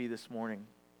This morning.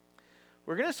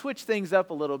 We're going to switch things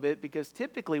up a little bit because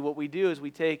typically what we do is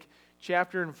we take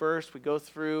chapter and verse, we go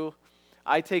through.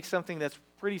 I take something that's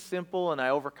pretty simple and I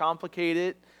overcomplicate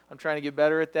it. I'm trying to get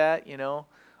better at that,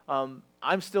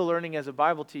 I'm still learning as a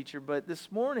Bible teacher, but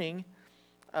this morning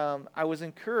I was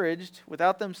encouraged,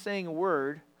 without them saying a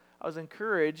word, I was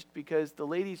encouraged because the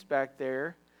ladies back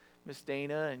there, Miss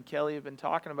Dana and Kelly, have been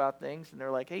talking about things, and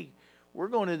they're like, hey, we're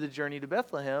going to the journey to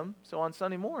Bethlehem, so on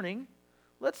Sunday morning,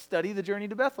 let's study the journey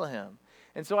to Bethlehem.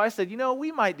 And so I said,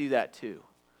 we might do that too.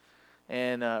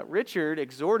 And Richard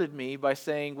exhorted me by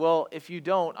saying, well, if you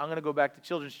don't, I'm going to go back to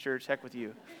children's church, heck with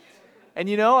you. And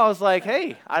I was like,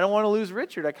 hey, I don't want to lose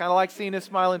Richard. I kind of like seeing his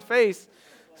smiling face.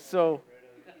 So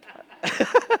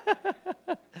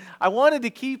I wanted to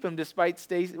keep him despite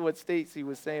what Stacy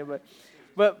was saying.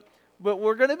 But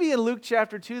we're going to be in Luke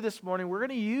chapter 2 this morning. We're going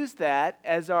to use that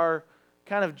as our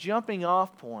kind of jumping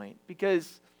off point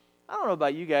because I don't know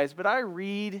about you guys, but I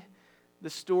read the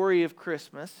story of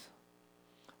Christmas.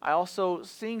 I also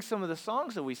sing some of the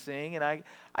songs that we sing, and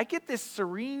I get this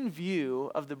serene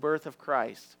view of the birth of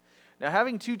Christ. Now,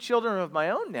 having two children of my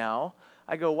own now,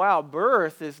 I go, wow,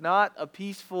 birth is not a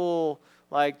peaceful,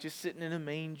 like just sitting in a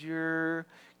manger,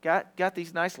 got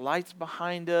these nice lights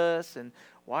behind us, and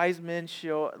wise men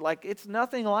show, like it's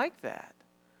nothing like that.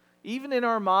 Even in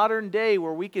our modern day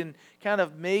where we can kind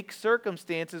of make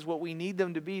circumstances what we need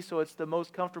them to be so it's the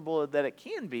most comfortable that it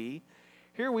can be,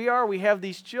 here we are, we have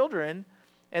these children,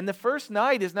 and the first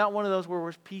night is not one of those where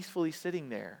we're peacefully sitting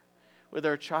there with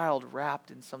our child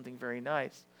wrapped in something very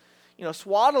nice.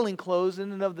 Swaddling clothes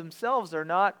in and of themselves are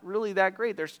not really that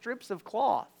great. They're strips of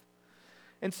cloth.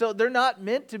 And so they're not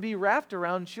meant to be wrapped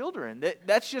around children.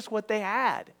 That's just what they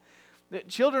had.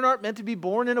 Children aren't meant to be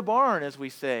born in a barn, as we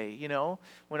say,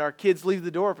 when our kids leave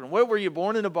the door open. What, were you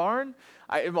born in a barn?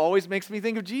 It always makes me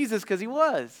think of Jesus because he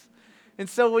was. And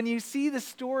so when you see the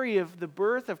story of the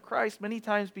birth of Christ, many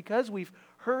times because we've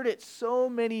heard it so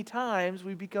many times,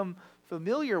 we become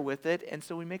familiar with it, and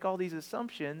so we make all these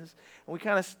assumptions, and we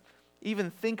kind of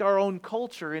even think our own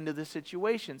culture into the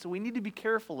situation. So we need to be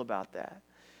careful about that.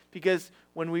 Because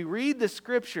when we read the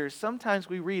scriptures, sometimes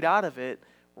we read out of it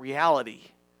reality.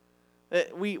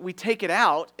 We take it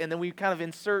out, and then we kind of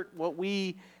insert what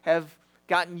we have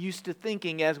gotten used to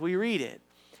thinking as we read it.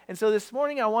 And so this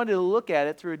morning I wanted to look at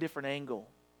it through a different angle.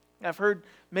 I've heard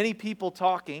many people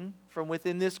talking from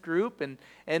within this group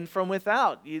and from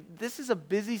without. This is a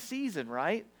busy season,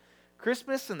 right?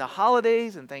 Christmas and the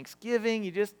holidays and Thanksgiving,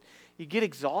 you get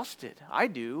exhausted. I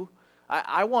do.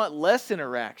 I want less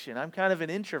interaction. I'm kind of an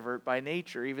introvert by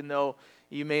nature, even though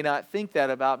you may not think that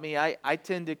about me. I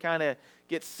tend to kind of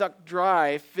get sucked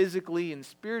dry physically and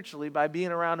spiritually by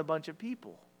being around a bunch of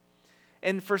people.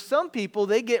 And for some people,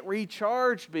 they get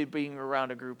recharged by being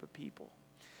around a group of people.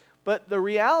 But the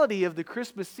reality of the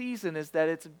Christmas season is that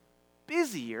it's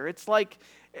busier. It's like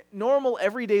normal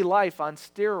everyday life on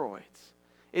steroids.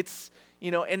 It's,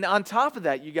 and on top of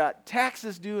that, you got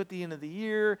taxes due at the end of the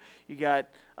year. You got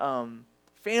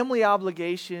family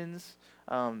obligations.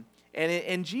 And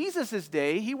in Jesus'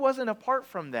 day, he wasn't apart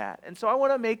from that. And so I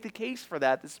want to make the case for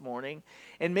that this morning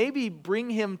and maybe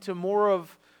bring him to more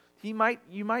of, you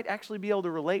might actually be able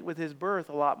to relate with his birth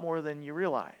a lot more than you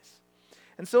realize.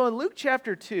 And so in Luke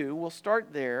chapter 2, we'll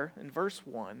start there in verse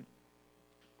 1.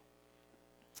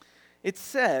 It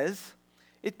says,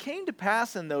 "It came to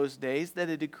pass in those days that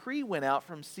a decree went out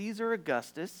from Caesar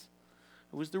Augustus,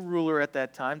 who was the ruler at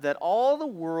that time, that all the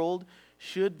world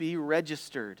should be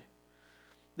registered.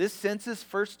 This census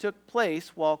first took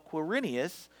place while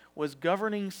Quirinius was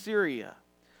governing Syria.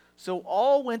 So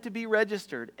all went to be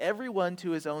registered, everyone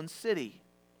to his own city.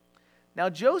 Now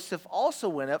Joseph also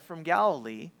went up from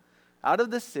Galilee, out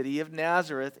of the city of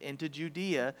Nazareth into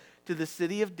Judea, to the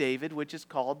city of David, which is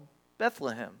called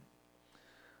Bethlehem,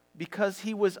 because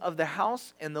he was of the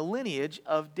house and the lineage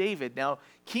of David." Now,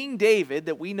 King David,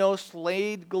 that we know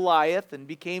slayed Goliath and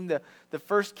became the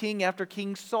first king after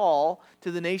King Saul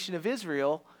to the nation of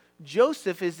Israel,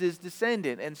 Joseph is his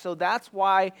descendant. And so that's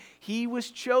why he was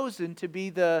chosen to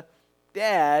be the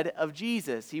dad of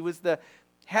Jesus. He was the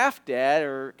half-dad,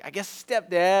 or I guess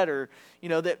stepdad, or,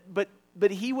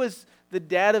 but he was the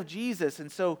dad of Jesus.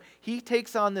 And so he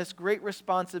takes on this great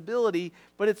responsibility,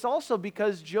 but it's also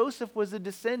because Joseph was a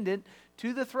descendant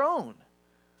to the throne.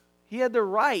 He had the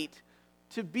right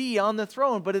to be on the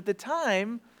throne, but at the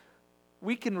time,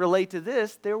 we can relate to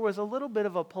this, there was a little bit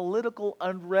of a political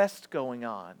unrest going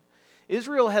on.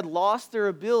 Israel had lost their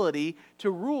ability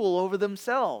to rule over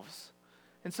themselves.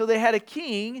 And so they had a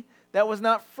king that was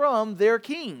not from their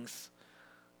kings.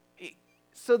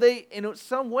 So they, in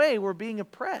some way, were being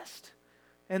oppressed.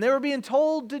 And they were being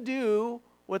told to do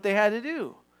what they had to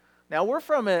do. Now, we're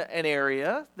from an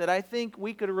area that I think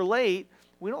we could relate.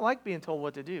 We don't like being told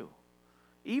what to do.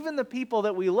 Even the people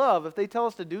that we love, if they tell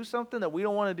us to do something that we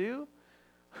don't want to do,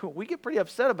 we get pretty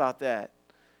upset about that,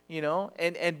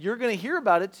 and you're going to hear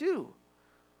about it too.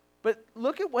 But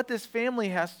look at what this family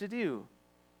has to do.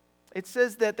 It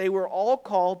says that they were all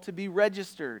called to be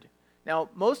registered. Now,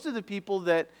 most of the people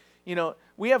that,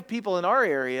 we have people in our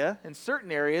area, in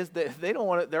certain areas, that they don't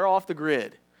want it, they're off the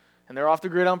grid. And they're off the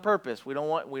grid on purpose. We don't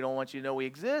want you to know we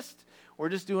exist. We're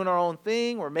just doing our own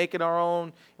thing. We're making our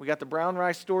own. We got the brown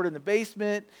rice stored in the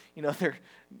basement. They're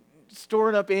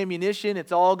storing up ammunition.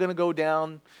 It's all going to go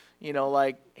down,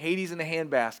 like Hades in a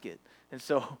handbasket. And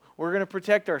so we're going to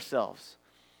protect ourselves.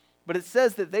 But it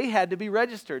says that they had to be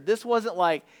registered. This wasn't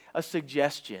like a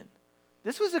suggestion.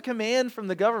 This was a command from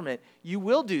the government. You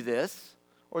will do this,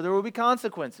 or there will be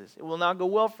consequences. It will not go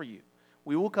well for you.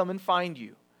 We will come and find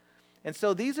you. And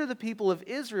so these are the people of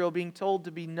Israel being told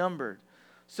to be numbered.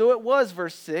 So it was,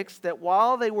 verse 6, that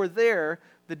while they were there,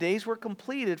 the days were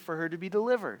completed for her to be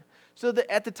delivered. So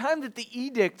that at the time that the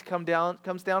edict comes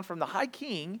down from the high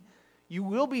king, you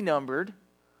will be numbered.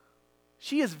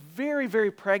 She is very,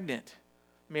 very pregnant,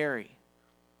 Mary.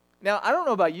 Now, I don't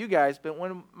know about you guys, but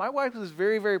when my wife was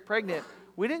very, very pregnant,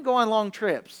 we didn't go on long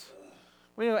trips.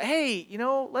 We didn't go, hey,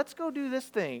 let's go do this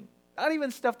thing. Not even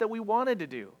stuff that we wanted to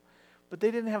do. But they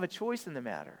didn't have a choice in the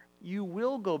matter. You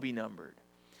will go be numbered.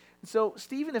 And so,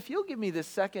 Stephen, if you'll give me this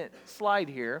second slide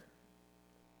here,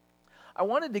 I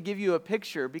wanted to give you a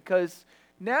picture because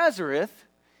Nazareth,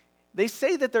 they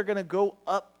say that they're going to go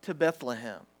up to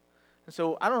Bethlehem. And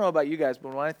so, I don't know about you guys,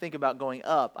 but when I think about going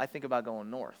up, I think about going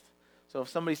north. So if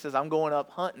somebody says, I'm going up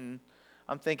hunting,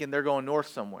 I'm thinking they're going north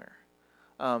somewhere.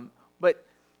 But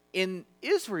in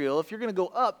Israel, if you're going to go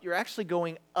up, you're actually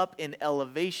going up in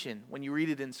elevation when you read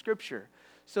it in Scripture.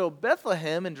 So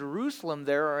Bethlehem and Jerusalem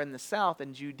there are in the south,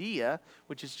 and Judea,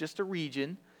 which is just a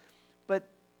region. But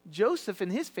Joseph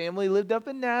and his family lived up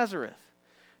in Nazareth.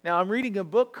 Now, I'm reading a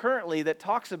book currently that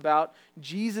talks about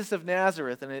Jesus of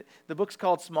Nazareth, and the book's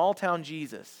called Small Town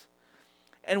Jesus.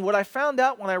 And what I found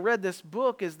out when I read this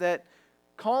book is that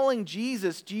calling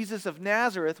Jesus, Jesus of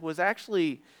Nazareth, was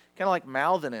actually kind of like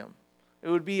mouthing him. It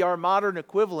would be our modern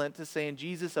equivalent to saying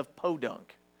Jesus of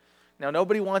Podunk. Now,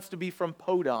 nobody wants to be from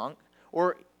Podunk,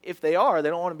 or if they are, they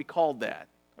don't want to be called that.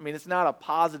 I mean, it's not a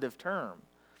positive term.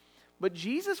 But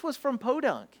Jesus was from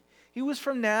Podunk. He was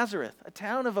from Nazareth, a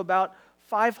town of about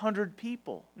 500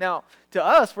 people. Now, to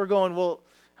us, we're going, well,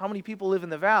 how many people live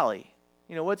in the valley?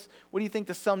 What do you think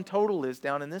the sum total is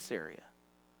down in this area?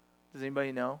 Does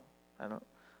anybody know?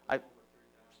 A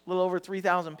little over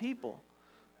 3,000 people.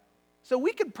 So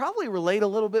we could probably relate a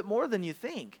little bit more than you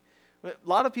think. A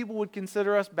lot of people would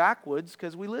consider us backwoods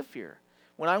because we live here.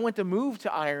 When I went to move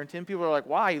to Ironton, people were like,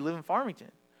 why? You live in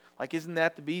Farmington. Like, isn't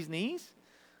that the bee's knees?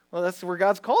 Well, that's where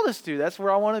God's called us to. That's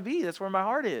where I want to be. That's where my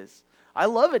heart is. I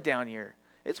love it down here.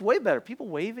 It's way better. People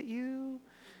wave at you.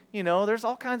 There's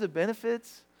all kinds of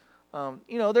benefits.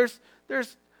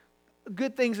 There's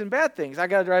good things and bad things. I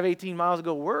got to drive 18 miles to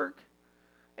go work.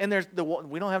 And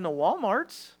we don't have no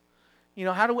Walmarts.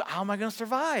 How am I going to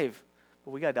survive?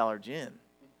 But we got Dollar Gin.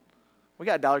 We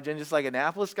got Dollar Gin just like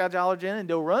Annapolis got Dollar Gin and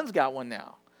Doe Run's got one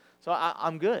now. So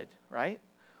I'm good, right?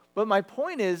 But my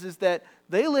point is that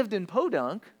they lived in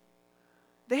Podunk.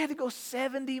 They had to go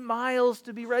 70 miles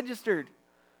to be registered.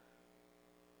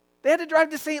 They had to drive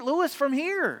to St. Louis from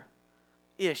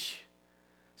here-ish.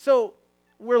 So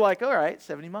we're like, all right,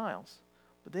 70 miles.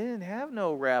 But they didn't have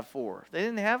no RAV4. They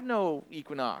didn't have no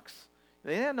Equinox.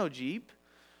 They didn't have no Jeep.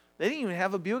 They didn't even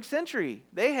have a Buick Century.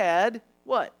 They had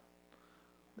what?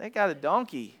 They got a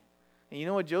donkey. And you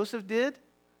know what Joseph did?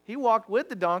 He walked with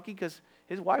the donkey because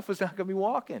his wife was not going to be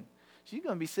walking. She's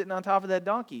going to be sitting on top of that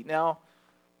donkey. Now,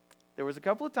 there was a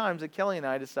couple of times that Kelly and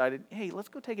I decided, hey, let's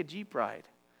go take a Jeep ride.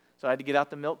 So I had to get out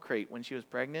the milk crate when she was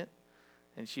pregnant.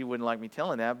 And she wouldn't like me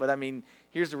telling that. But, I mean,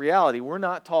 here's the reality. We're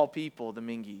not tall people, the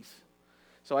Mingies.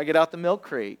 So I get out the milk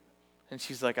crate. And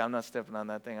she's like, I'm not stepping on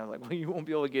that thing. I was like, well, you won't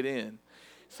be able to get in.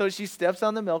 So she steps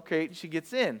on the milk crate and she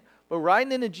gets in. But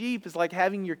riding in a Jeep is like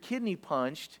having your kidney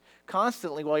punched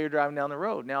constantly while you're driving down the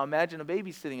road. Now imagine a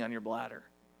baby sitting on your bladder.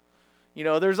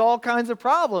 There's all kinds of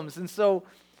problems. And so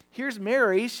here's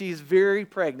Mary. She's very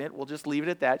pregnant. We'll just leave it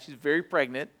at that. She's very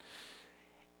pregnant.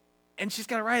 And she's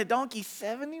got to ride a donkey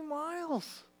 70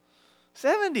 miles.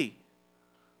 70.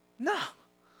 No.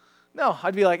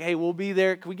 I'd be like, hey, we'll be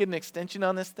there. Can we get an extension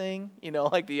on this thing?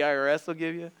 Like the IRS will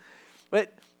give you.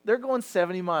 But they're going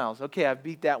 70 miles. Okay, I've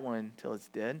beat that one till it's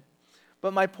dead.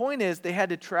 But my point is they had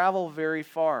to travel very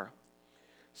far.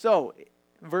 So,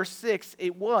 verse 6,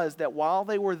 it was that while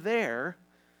they were there,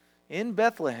 in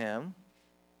Bethlehem,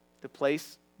 the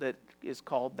place that is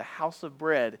called the house of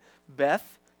bread.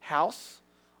 Beth, house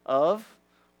of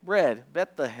bread.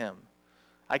 Bethlehem.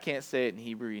 I can't say it in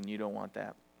Hebrew, and you don't want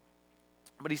that.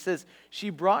 But he says, she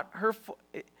brought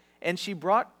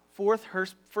forth her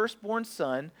firstborn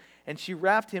son, and she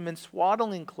wrapped him in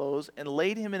swaddling clothes and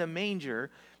laid him in a manger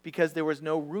because there was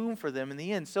no room for them in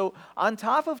the inn. So on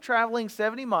top of traveling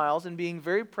 70 miles and being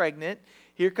very pregnant,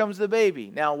 here comes the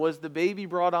baby. Now, was the baby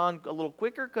brought on a little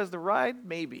quicker because the ride?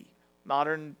 Maybe.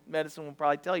 Modern medicine will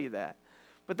probably tell you that.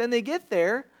 But then they get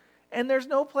there, and there's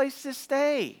no place to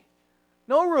stay.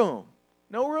 No room.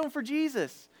 No room for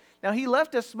Jesus. Now, he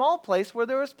left a small place where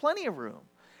there was plenty of room.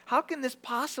 How can this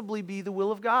possibly be the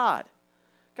will of God?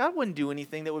 God wouldn't do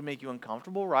anything that would make you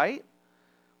uncomfortable, right?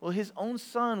 Well, his own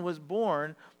son was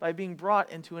born by being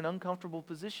brought into an uncomfortable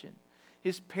position.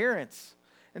 His parents.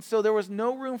 And so there was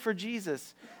no room for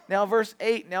Jesus. Now, verse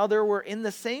 8, now there were in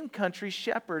the same country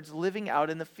shepherds living out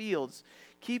in the fields,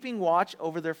 keeping watch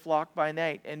over their flock by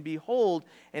night. And behold,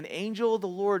 an angel of the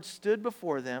Lord stood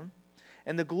before them,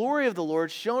 and the glory of the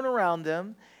Lord shone around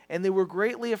them, and they were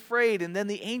greatly afraid. And then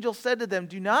the angel said to them,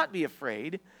 do not be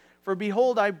afraid, for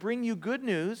behold, I bring you good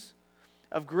news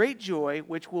of great joy,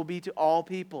 which will be to all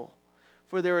people.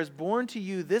 For there is born to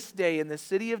you this day in the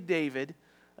city of David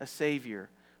a Savior,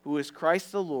 who is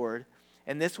Christ the Lord.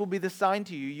 And this will be the sign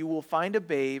to you. You will find a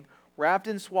babe wrapped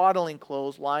in swaddling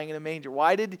clothes, lying in a manger.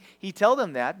 Why did he tell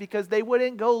them that? Because they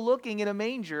wouldn't go looking in a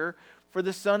manger for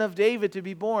the son of David to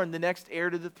be born, the next heir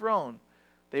to the throne.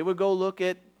 They would go look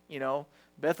at,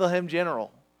 Bethlehem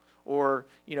General or,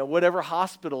 whatever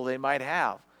hospital they might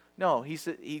have. No, he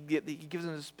gives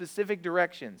them specific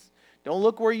directions. Don't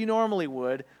look where you normally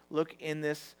would. Look in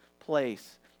this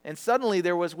place. And suddenly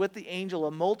there was with the angel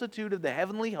a multitude of the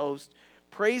heavenly host,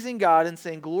 praising God and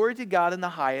saying, glory to God in the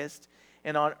highest,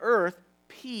 and on earth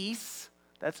peace,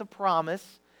 that's a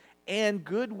promise, and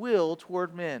goodwill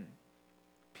toward men.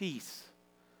 Peace.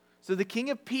 So the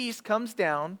King of Peace comes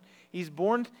down. He's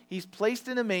born, he's placed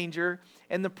in a manger,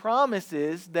 and the promise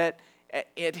is that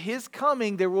at his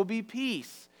coming there will be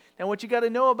peace. Now, what you got to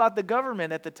know about the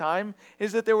government at the time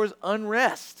is that there was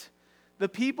unrest. The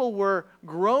people were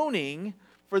groaning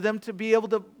for them to be able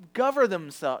to govern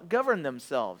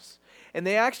themselves. And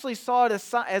they actually saw it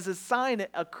as a sign,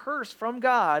 a curse from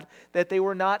God, that they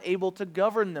were not able to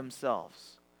govern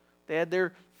themselves. They had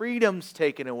their freedoms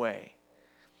taken away.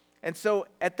 And so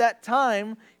at that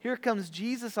time, here comes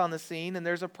Jesus on the scene, and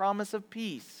there's a promise of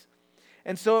peace.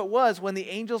 And so it was when the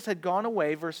angels had gone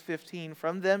away, verse 15,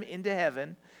 from them into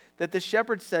heaven, that the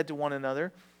shepherds said to one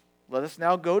another, let us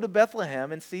now go to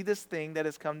Bethlehem and see this thing that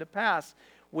has come to pass,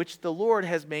 which the Lord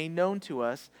has made known to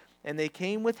us. And they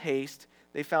came with haste.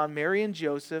 They found Mary and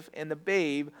Joseph and the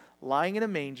babe lying in a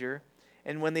manger.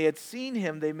 And when they had seen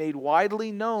him, they made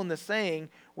widely known the saying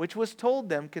which was told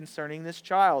them concerning this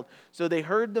child. So they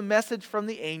heard the message from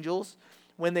the angels.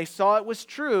 When they saw it was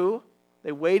true,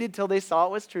 they waited till they saw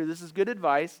it was true. This is good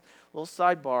advice. A little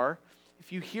sidebar.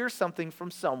 If you hear something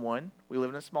from someone, we live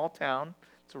in a small town,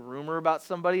 it's a rumor about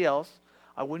somebody else,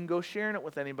 I wouldn't go sharing it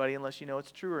with anybody unless you know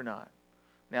it's true or not.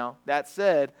 Now, that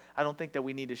said, I don't think that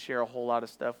we need to share a whole lot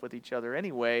of stuff with each other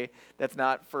anyway that's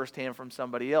not firsthand from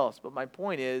somebody else. But my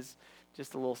point is,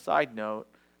 just a little side note,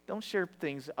 don't share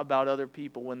things about other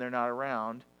people when they're not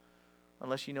around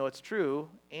unless you know it's true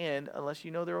and unless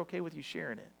you know they're okay with you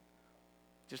sharing it.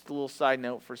 Just a little side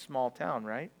note for small town,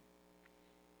 right?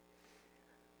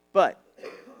 But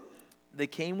they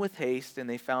came with haste and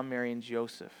they found Mary and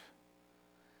Joseph.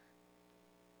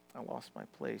 I lost my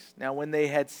place. Now, when they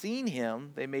had seen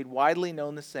him, they made widely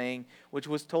known the saying which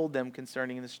was told them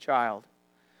concerning this child.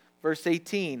 Verse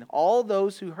 18, all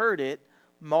those who heard it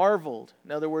marveled.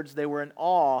 In other words, they were in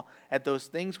awe at those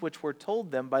things which were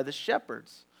told them by the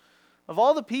shepherds. Of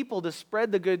all the people to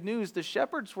spread the good news, the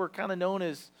shepherds were kind of known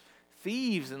as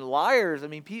thieves and liars. I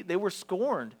mean, they were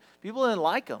scorned. People didn't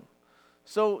like them.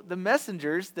 So the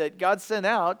messengers that God sent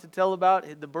out to tell about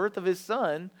the birth of his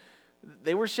son,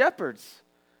 they were shepherds.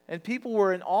 And people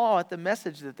were in awe at the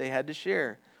message that they had to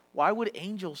share. Why would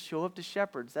angels show up to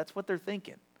shepherds? That's what they're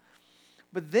thinking.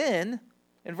 But then,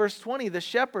 in verse 20, the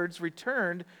shepherds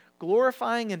returned,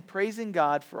 glorifying and praising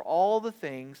God for all the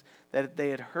things that they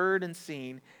had heard and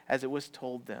seen as it was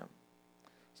told them.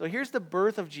 So here's the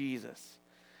birth of Jesus.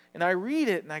 And I read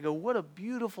it and I go, what a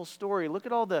beautiful story. Look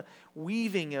at all the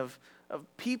weaving of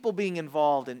people being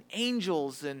involved and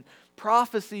angels and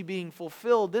prophecy being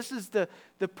fulfilled. This is the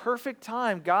perfect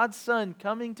time, God's Son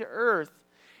coming to earth.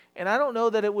 And I don't know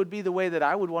that it would be the way that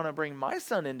I would want to bring my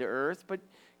son into earth, but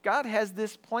God has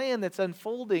this plan that's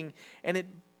unfolding, and it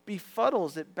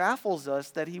befuddles, it baffles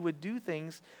us that he would do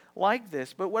things like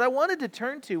this. But what I wanted to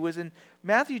turn to was in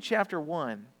Matthew chapter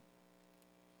 1.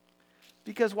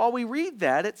 Because while we read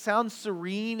that, it sounds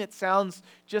serene, it sounds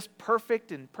just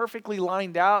perfect and perfectly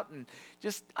lined out. And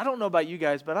just, I don't know about you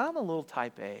guys, but I'm a little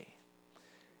type A.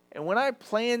 And when I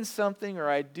plan something or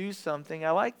I do something,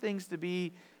 I like things to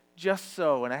be just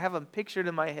so. And I have them pictured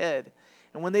in my head.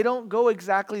 And when they don't go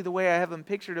exactly the way I have them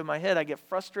pictured in my head, I get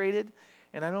frustrated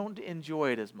and I don't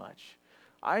enjoy it as much.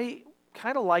 I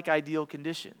kind of like ideal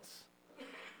conditions.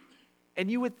 And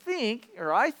you would think,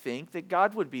 or I think, that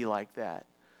God would be like that.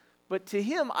 But to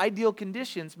him, ideal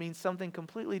conditions means something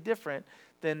completely different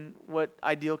than what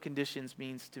ideal conditions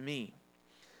means to me.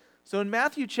 So in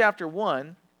Matthew chapter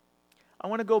 1, I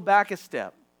want to go back a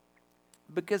step.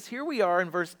 Because here we are in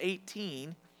verse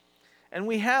 18, and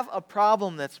we have a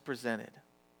problem that's presented.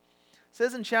 It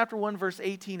says in chapter 1, verse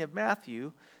 18 of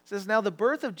Matthew, it says, "Now the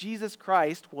birth of Jesus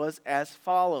Christ was as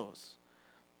follows.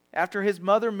 After his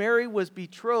mother Mary was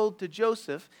betrothed to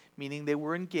Joseph," meaning they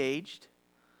were engaged,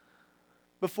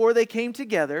 "before they came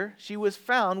together, she was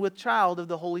found with child of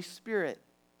the Holy Spirit."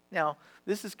 Now,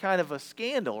 this is kind of a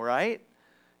scandal, right?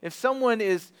 If someone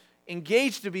is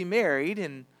engaged to be married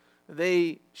and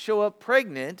they show up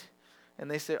pregnant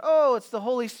and they say, "Oh, it's the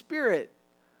Holy Spirit."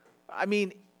 I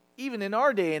mean, even in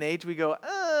our day and age, we go,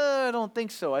 I don't think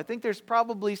so. I think there's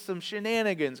probably some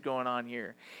shenanigans going on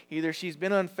here. Either she's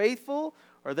been unfaithful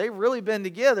or they've really been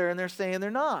together and they're saying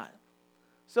they're not.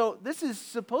 So this is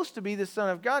supposed to be the Son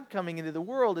of God coming into the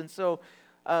world. And so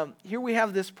here we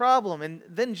have this problem. And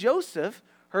then Joseph,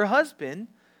 her husband,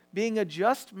 being a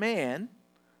just man,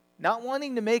 not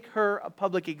wanting to make her a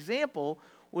public example,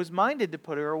 was minded to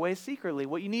put her away secretly.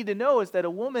 What you need to know is that a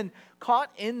woman caught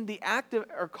in the act of,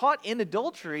 or caught in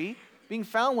adultery, being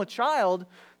found with child,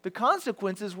 the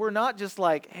consequences were not just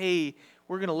like, hey,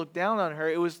 we're going to look down on her.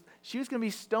 It was, she was going to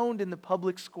be stoned in the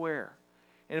public square.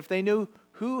 And if they knew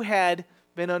who had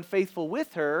been unfaithful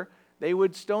with her, they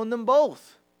would stone them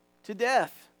both to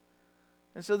death.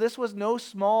 And so this was no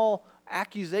small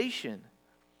accusation.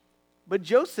 But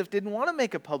Joseph didn't want to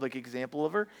make a public example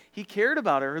of her. He cared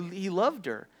about her. He loved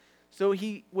her. So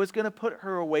he was going to put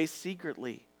her away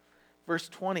secretly. Verse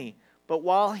 20, "But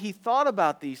while he thought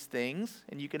about these things,"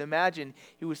 and you can imagine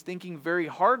he was thinking very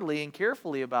hardly and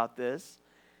carefully about this,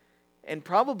 and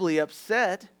probably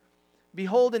upset,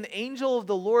 "behold, an angel of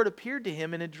the Lord appeared to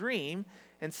him in a dream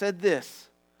and said this,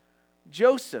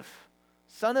 'Joseph,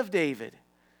 son of David,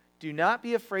 do not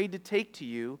be afraid to take to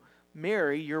you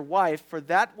Mary, your wife, for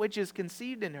that which is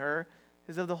conceived in her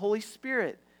is of the Holy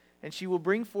Spirit, and she will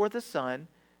bring forth a son,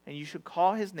 and you should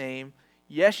call his name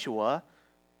Yeshua,'"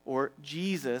 or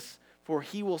Jesus, "'for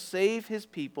he will save his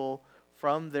people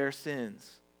from their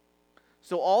sins.'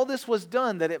 So all this was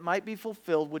done that it might be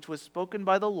fulfilled, which was spoken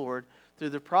by the Lord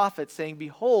through the prophet, saying,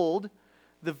 'Behold,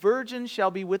 the virgin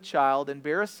shall be with child and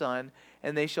bear a son,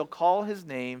 and they shall call his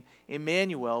name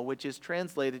Emmanuel,' which is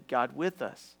translated God with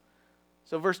us."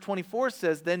 So verse 24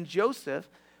 says, "Then Joseph,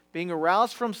 being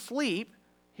aroused from sleep,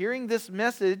 hearing this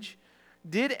message,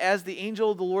 did as the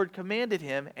angel of the Lord commanded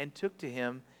him, and took to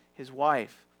him his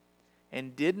wife,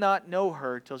 and did not know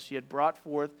her till she had brought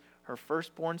forth her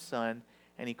firstborn son,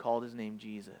 and he called his name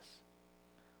Jesus."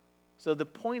 So the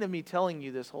point of me telling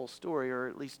you this whole story, or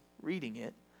at least reading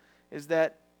it, is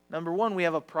that, number one, we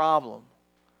have a problem.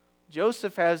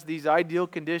 Joseph has these ideal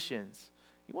conditions.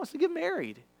 He wants to get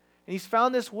married. And he's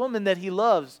found this woman that he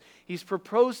loves. He's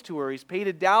proposed to her. He's paid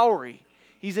a dowry.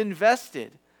 He's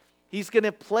invested. He's going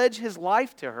to pledge his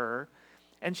life to her.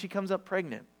 And she comes up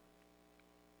pregnant.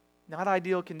 Not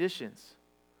ideal conditions.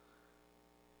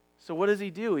 So what does he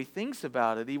do? He thinks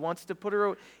about it. He wants to put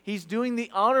her... He's doing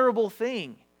the honorable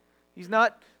thing. He's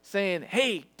not saying,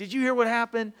 "Hey, did you hear what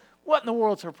happened? What in the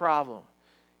world's her problem?"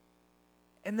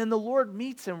 And then the Lord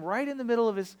meets him right in the middle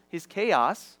of his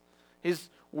chaos, his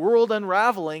world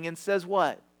unraveling, and says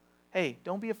what? Hey,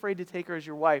 don't be afraid to take her as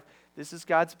your wife. This is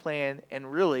God's plan, and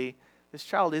really, this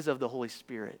child is of the Holy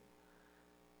Spirit.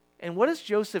 And what does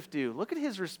Joseph do? Look at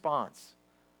his response.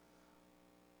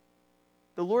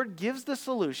 The Lord gives the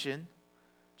solution.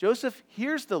 Joseph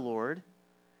hears the Lord.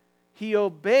 He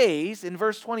obeys. In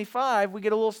verse 25, we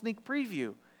get a little sneak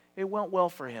preview. It went well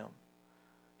for him.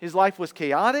 His life was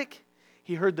chaotic.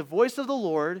 He heard the voice of the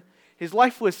Lord. His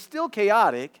life was still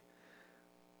chaotic,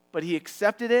 but he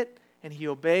accepted it, and he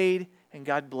obeyed, and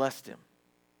God blessed him.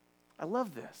 I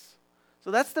love this.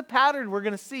 So that's the pattern we're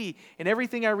going to see in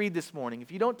everything I read this morning.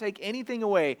 If you don't take anything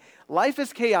away, life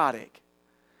is chaotic.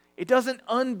 It doesn't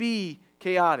unbe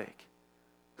chaotic.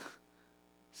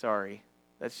 Sorry,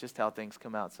 that's just how things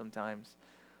come out sometimes.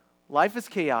 Life is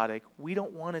chaotic. We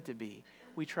don't want it to be.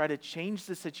 we try to change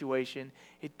the situation.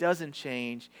 It doesn't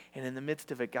change. And in the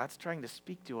midst of it, God's trying to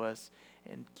speak to us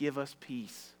and give us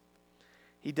peace.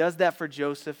 He does that for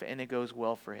Joseph, and it goes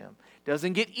well for him.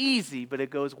 Doesn't get easy, but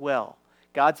it goes well.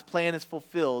 God's plan is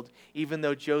fulfilled, even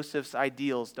though Joseph's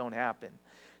ideals don't happen.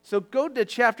 So go to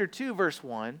chapter 2, verse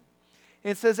 1.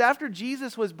 And it says, after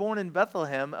Jesus was born in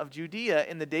Bethlehem of Judea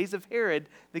in the days of Herod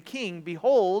the king,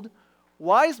 behold,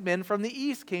 wise men from the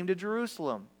east came to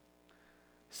Jerusalem,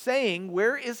 saying,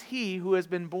 where is he who has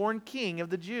been born king of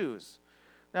the Jews?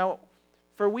 Now,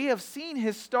 for we have seen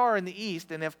his star in the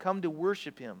east and have come to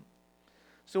worship him.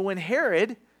 So when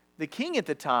Herod, the king at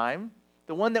the time,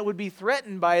 the one that would be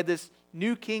threatened by this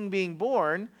new king being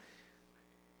born,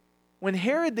 when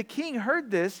Herod the king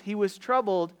heard this, he was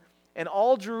troubled, and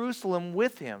all Jerusalem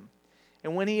with him.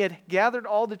 And when he had gathered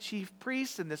all the chief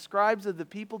priests and the scribes of the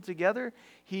people together,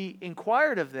 he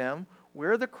inquired of them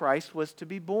where the Christ was to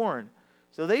be born.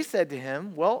 So they said to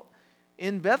him, well,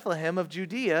 in Bethlehem of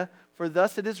Judea, for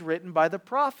thus it is written by the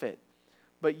prophet,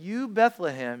 but you,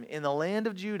 Bethlehem, in the land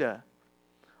of Judah,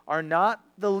 are not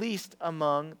the least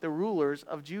among the rulers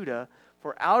of Judah,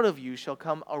 for out of you shall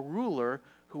come a ruler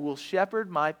who will shepherd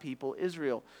my people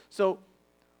Israel. So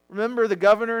remember the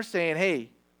governor saying, hey,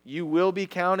 you will be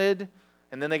counted,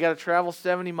 and then they got to travel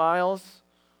 70 miles.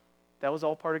 That was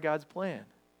all part of God's plan.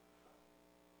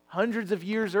 Hundreds of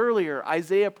years earlier,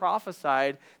 Isaiah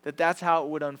prophesied that that's how it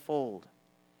would unfold.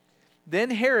 Then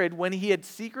Herod, when he had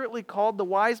secretly called the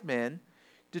wise men,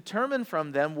 determined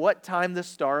from them what time the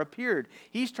star appeared.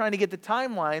 He's trying to get the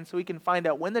timeline so he can find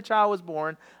out when the child was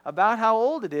born, about how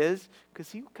old it is,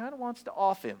 because he kind of wants to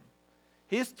off him.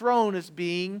 His throne is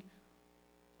being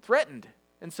threatened,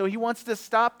 and so he wants to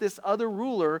stop this other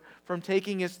ruler from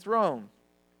taking his throne.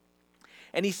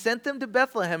 And he sent them to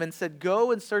Bethlehem and said,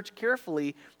 go and search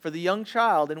carefully for the young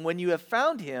child, and when you have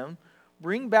found him,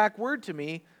 bring back word to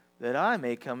me that I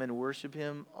may come and worship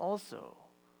him also.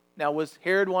 Now, was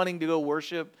Herod wanting to go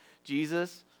worship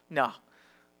Jesus? No.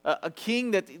 A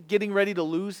king that's getting ready to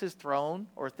lose his throne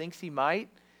or thinks he might,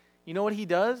 you know what he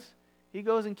does? He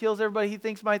goes and kills everybody he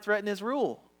thinks might threaten his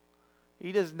rule.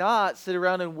 He does not sit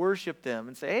around and worship them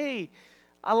and say, hey,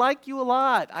 I like you a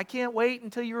lot. I can't wait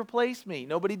until you replace me.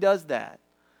 Nobody does that.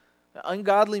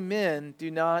 Ungodly men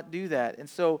do not do that. And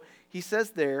so he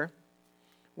says there,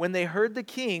 when they heard the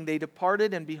king, they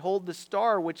departed, and behold, the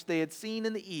star which they had seen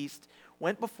in the east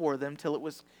went before them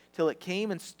till it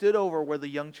came and stood over where the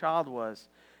young child was.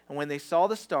 And when they saw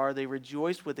the star, they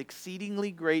rejoiced with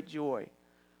exceedingly great joy.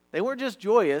 They weren't just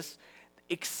joyous,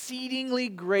 exceedingly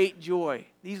great joy.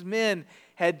 These men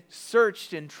had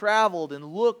searched and traveled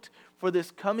and looked for this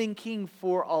coming king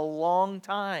for a long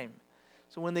time.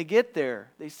 So when they get there,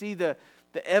 they see the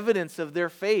evidence of their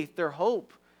faith, their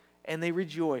hope, and they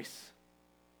rejoice.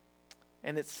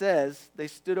 And it says, they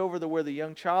stood over where the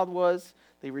young child was.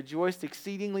 They rejoiced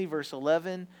exceedingly. Verse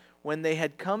 11, when they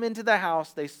had come into the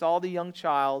house, they saw the young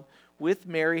child with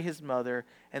Mary his mother,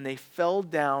 and they fell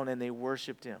down and they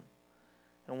worshiped him.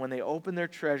 And when they opened their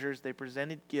treasures, they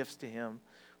presented gifts to him,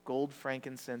 gold,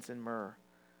 frankincense, and myrrh.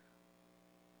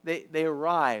 They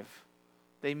arrive.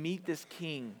 They meet this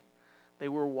king. They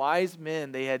were wise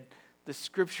men. They had the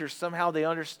scriptures. Somehow they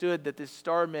understood that this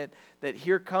star meant that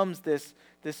here comes this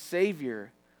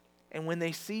Savior. And when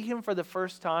they see him for the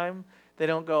first time, they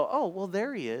don't go, oh, well,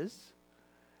 there he is.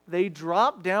 They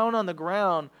drop down on the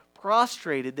ground,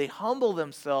 prostrated. They humble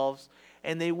themselves,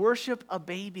 and they worship a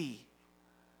baby.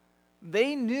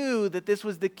 They knew that this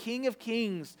was the King of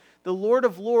Kings, the Lord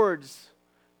of Lords.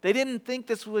 They didn't think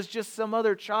this was just some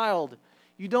other child.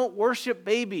 You don't worship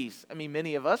babies. I mean,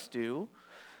 many of us do.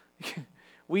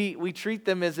 We treat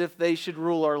them as if they should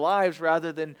rule our lives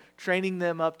rather than training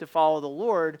them up to follow the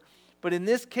Lord. But in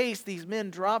this case, these men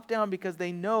drop down because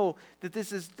they know that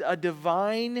this is a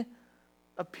divine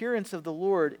appearance of the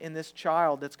Lord in this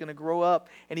child that's going to grow up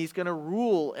and he's going to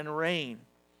rule and reign.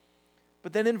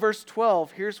 But then in verse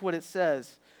 12, here's what it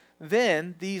says.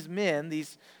 Then these men,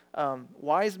 these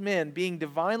wise men, being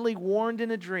divinely warned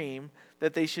in a dream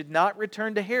that they should not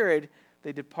return to Herod,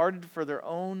 they departed for their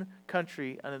own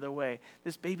country another way.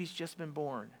 This baby's just been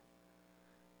born.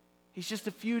 He's just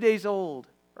a few days old,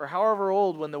 or however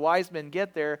old when the wise men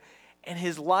get there, and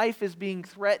his life is being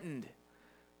threatened.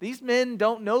 These men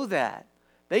don't know that.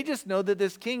 They just know that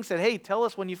this king said, hey, tell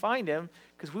us when you find him,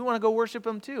 because we want to go worship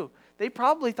him too. They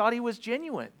probably thought he was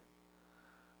genuine.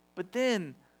 But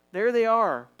then, there they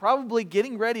are, probably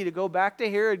getting ready to go back to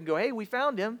Herod and go, hey, we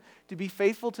found him, to be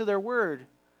faithful to their word.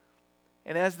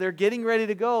 And as they're getting ready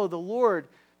to go, the Lord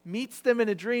meets them in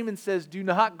a dream and says, do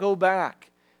not go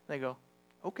back. And they go,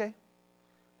 okay.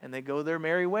 And they go their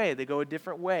merry way. They go a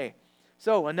different way.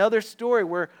 So another story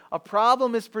where a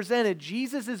problem is presented.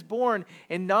 Jesus is born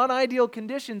in non-ideal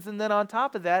conditions, and then on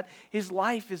top of that, his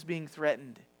life is being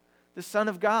threatened. The Son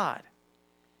of God.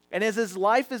 And as his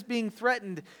life is being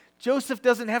threatened, Joseph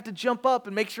doesn't have to jump up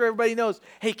and make sure everybody knows,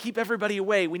 hey, keep everybody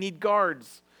away. We need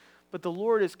guards. But the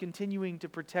Lord is continuing to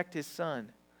protect his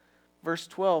son. Verse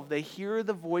 12, they hear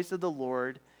the voice of the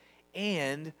Lord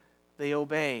and they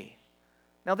obey.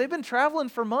 Now they've been traveling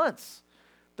for months.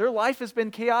 Their life has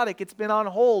been chaotic. It's been on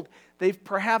hold. They've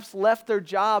perhaps left their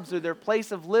jobs or their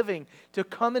place of living to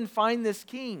come and find this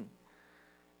king.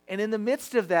 And in the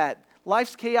midst of that,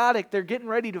 life's chaotic. They're getting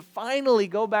ready to finally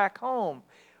go back home.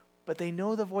 But they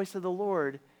know the voice of the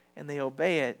Lord and they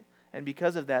obey it. And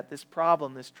because of that, this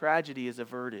problem, this tragedy is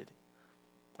averted.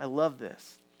 I love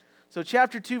this. So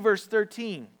chapter 2, verse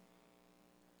 13.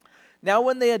 Now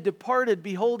when they had departed,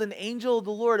 behold, an angel of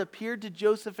the Lord appeared to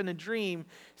Joseph in a dream,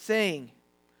 saying,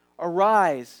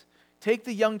 Arise, take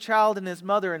the young child and his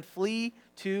mother and flee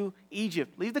to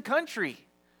Egypt. Leave the country.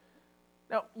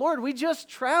 Now, Lord, we just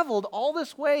traveled all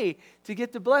this way to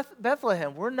get to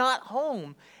Bethlehem. We're not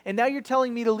home. And now you're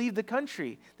telling me to leave the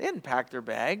country. They didn't pack their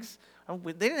bags.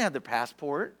 They didn't have their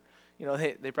passport.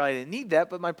 They probably didn't need that.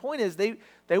 But my point is they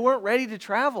weren't ready to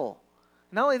travel.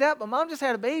 Not only that, but mom just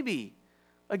had a baby.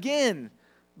 Again,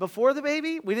 before the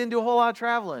baby, we didn't do a whole lot of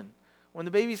traveling. When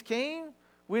the babies came,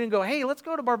 we didn't go, hey, let's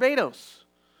go to Barbados.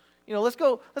 Let's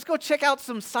go check out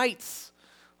some sights.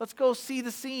 Let's go see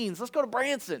the scenes. Let's go to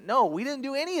Branson. No, we didn't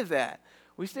do any of that.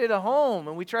 We stayed at home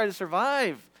and we tried to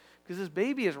survive because this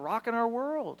baby is rocking our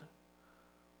world.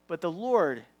 But the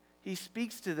Lord, he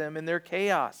speaks to them in their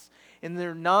chaos, in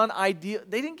their non-ideal.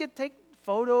 They didn't get to take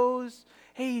photos.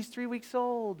 Hey, he's 3 weeks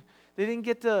old. They didn't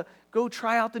get to go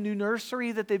try out the new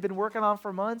nursery that they've been working on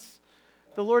for months.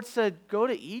 The Lord said, go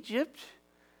to Egypt.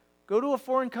 Go to a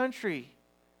foreign country.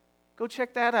 Go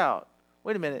check that out.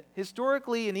 Wait a minute.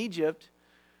 Historically in Egypt,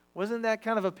 wasn't that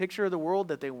kind of a picture of the world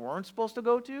that they weren't supposed to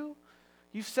go to?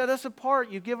 You've set us apart.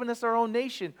 You've given us our own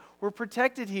nation. We're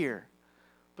protected here.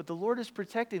 But the Lord is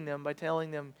protecting them by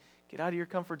telling them, get out of your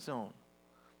comfort zone.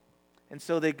 And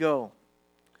so they go.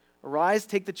 Arise,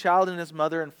 take the child and his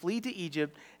mother and flee to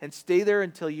Egypt and stay there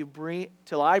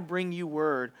till I bring you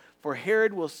word. For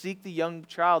Herod will seek the young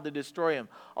child to destroy him.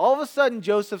 All of a sudden,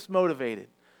 Joseph's motivated.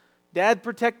 Dad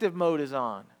protective mode is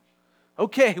on.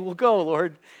 Okay, we'll go,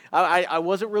 Lord. I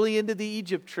wasn't really into the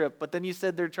Egypt trip, but then you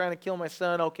said they're trying to kill my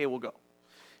son. Okay, we'll go.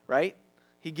 Right?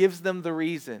 He gives them the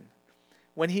reason.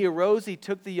 When he arose, he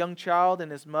took the young child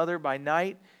and his mother by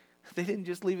night. They didn't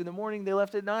just leave in the morning, they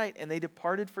left at night. And they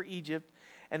departed for Egypt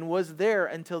and was there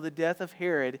until the death of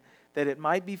Herod, that it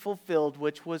might be fulfilled,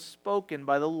 which was spoken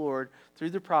by the Lord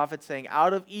through the prophet, saying,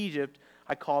 out of Egypt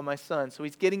I call my son. So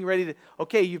he's getting ready to,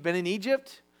 okay, you've been in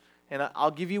Egypt, and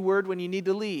I'll give you word when you need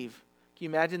to leave. Can you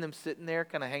imagine them sitting there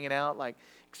kind of hanging out, like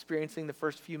experiencing the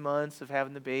first few months of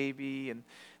having the baby, and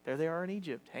there they are in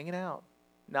Egypt, hanging out.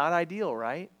 Not ideal,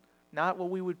 right? Not what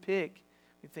we would pick.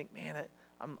 We think, man,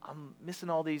 I'm missing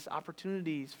all these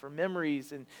opportunities for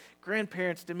memories and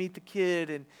grandparents to meet the kid,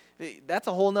 and that's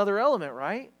a whole nother element,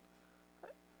 right?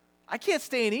 I can't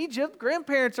stay in Egypt.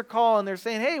 Grandparents are calling. They're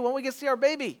saying, hey, when we get to see our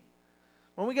baby?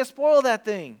 When we get to spoil that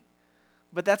thing?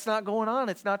 But that's not going on.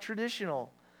 It's not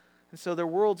traditional. And so their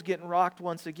world's getting rocked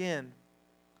once again.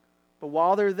 But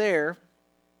while they're there,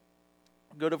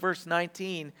 go to verse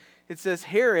 19. It says,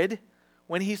 Herod,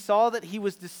 when he saw that he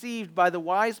was deceived by the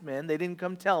wise men, they didn't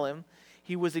come tell him,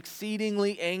 he was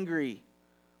exceedingly angry.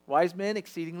 Wise men,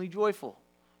 exceedingly joyful.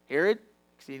 Herod,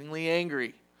 exceedingly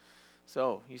angry.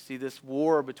 So you see this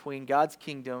war between God's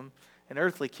kingdom and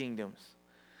earthly kingdoms.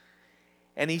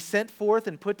 And he sent forth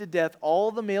and put to death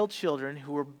all the male children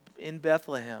who were in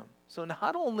Bethlehem. So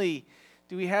not only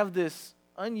do we have this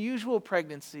unusual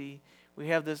pregnancy, we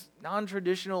have this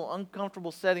non-traditional,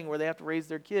 uncomfortable setting where they have to raise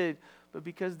their kid, but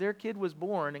because their kid was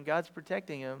born and God's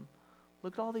protecting him,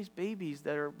 look at all these babies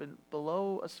that are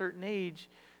below a certain age.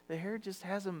 The Herod just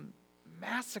has them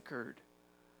massacred.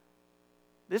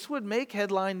 This would make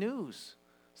headline news.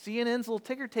 CNN's little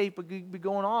ticker tape would be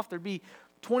going off. There'd be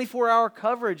 24-hour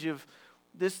coverage of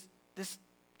this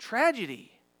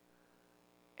tragedy.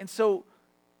 And so,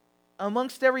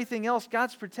 amongst everything else,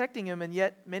 God's protecting him, and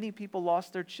yet many people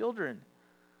lost their children.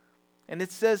 And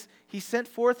it says, he sent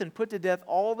forth and put to death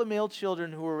all the male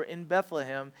children who were in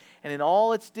Bethlehem and in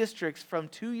all its districts from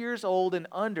 2 years old and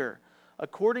under,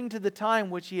 according to the time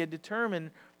which he had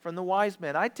determined from the wise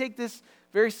men. I take this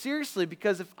very seriously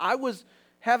because if I was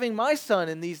having my son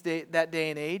in that day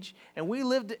and age, and we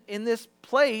lived in this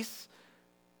place,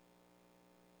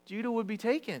 Judah would be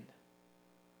taken.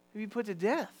 He'd be put to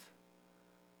death.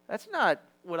 That's not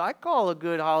what I call a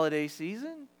good holiday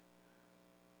season.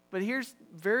 But here's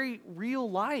very real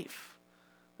life.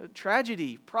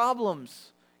 Tragedy,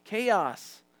 problems,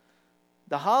 chaos,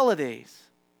 the holidays.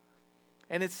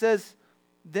 And it says,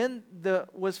 then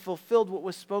was fulfilled what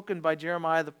was spoken by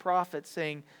Jeremiah the prophet,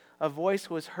 saying, a voice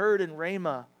was heard in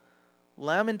Ramah,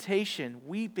 lamentation,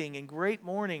 weeping, and great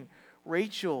mourning.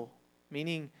 Rachel,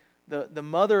 meaning the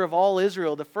mother of all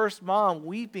Israel, the first mom,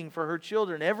 weeping for her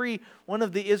children. Every one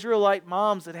of the Israelite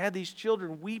moms that had these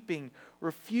children weeping,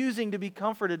 refusing to be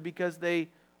comforted because they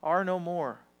are no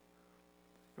more.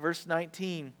 Verse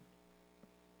 19.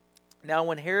 Now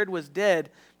when Herod was dead,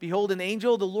 behold, an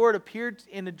angel of the Lord appeared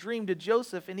in a dream to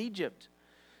Joseph in Egypt,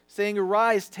 saying,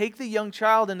 arise, take the young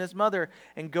child and his mother,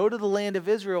 and go to the land of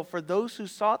Israel, for those who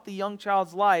sought the young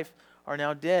child's life are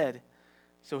now dead.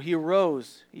 So he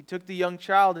arose, he took the young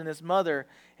child and his mother,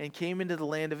 and came into the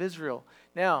land of Israel.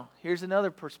 Now, here's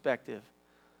another perspective.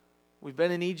 We've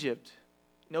been in Egypt.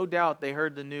 No doubt they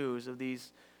heard the news of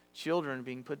these children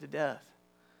being put to death.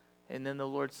 And then the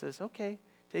Lord says, okay,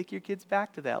 take your kids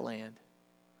back to that land.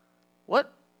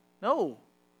 What? No.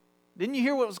 Didn't you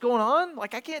hear what was going on?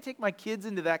 Like, I can't take my kids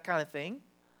into that kind of thing,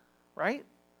 right?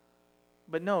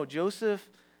 But no, Joseph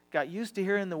got used to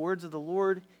hearing the words of the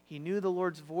Lord. He knew the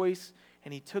Lord's voice,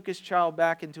 and he took his child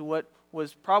back into what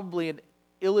was probably an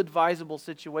ill-advisable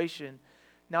situation,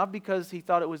 not because he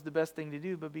thought it was the best thing to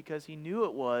do, but because he knew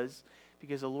it was,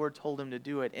 because the Lord told him to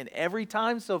do it. And every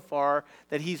time so far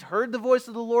that he's heard the voice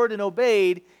of the Lord and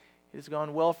obeyed, it has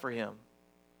gone well for him.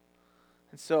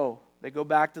 And so they go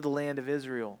back to the land of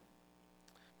Israel.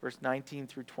 Verse 19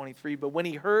 through 23. But when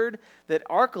he heard that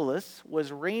Archelaus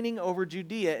was reigning over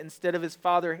Judea instead of his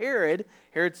father Herod,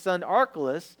 Herod's son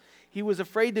Archelaus, he was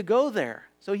afraid to go there.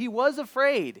 So he was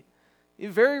afraid.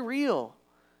 Very real.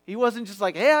 He wasn't just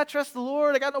like, hey, I trust the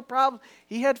Lord, I got no problem.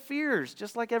 He had fears,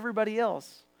 just like everybody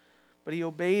else. But he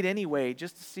obeyed anyway,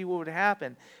 just to see what would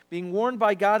happen. Being warned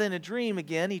by God in a dream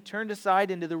again, he turned aside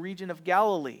into the region of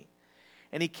Galilee.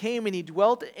 And he came and he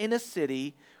dwelt in a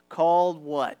city called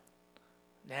what?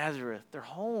 Nazareth, their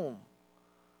home.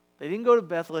 They didn't go to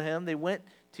Bethlehem, they went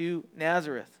to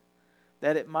Nazareth,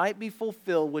 that it might be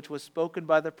fulfilled which was spoken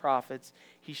by the prophets,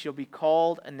 he shall be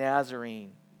called a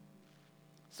Nazarene.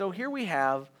 So here we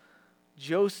have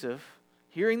Joseph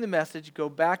hearing the message, go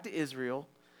back to Israel.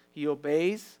 He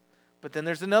obeys, but then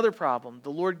there's another problem.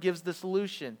 The Lord gives the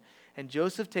solution, and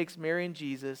Joseph takes Mary and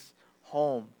Jesus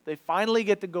home. They finally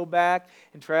get to go back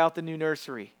and try out the new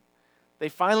nursery. They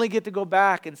finally get to go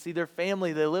back and see their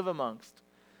family they live amongst.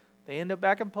 They end up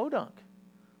back in Podunk.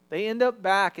 They end up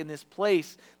back in this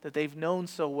place that they've known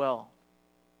so well.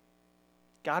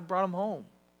 God brought them home.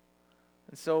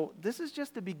 And so this is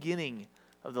just the beginning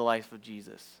of the life of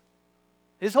Jesus.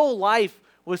 His whole life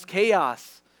was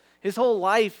chaos. His whole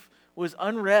life was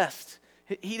unrest.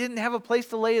 He didn't have a place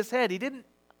to lay his head. He didn't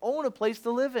own a place to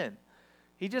live in.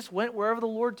 He just went wherever the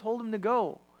Lord told him to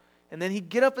go. And then he'd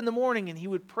get up in the morning and he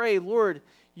would pray, Lord,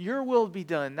 your will be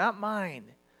done, not mine.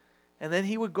 And then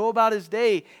he would go about his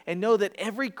day and know that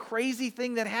every crazy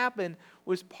thing that happened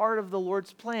was part of the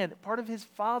Lord's plan, part of his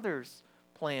Father's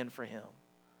plan for him.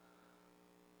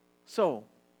 So,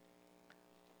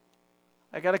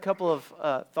 I got a couple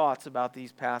of thoughts about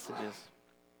these passages.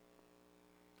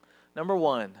 Number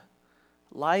one,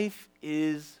 life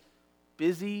is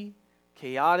busy,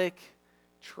 chaotic,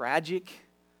 tragic,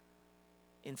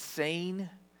 insane,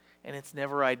 and it's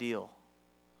never ideal.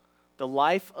 The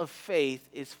life of faith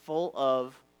is full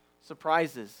of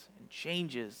surprises and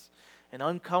changes and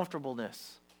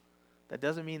uncomfortableness. That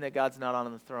doesn't mean that God's not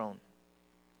on the throne.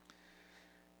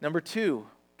 Number two,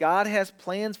 God has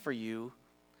plans for you,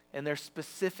 and they're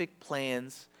specific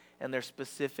plans and they're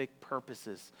specific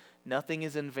purposes. Nothing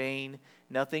is in vain.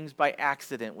 Nothing's by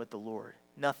accident with the Lord.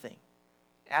 Nothing.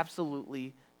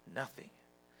 Absolutely nothing.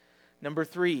 Number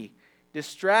three,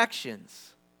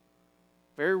 distractions.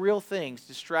 Very real things,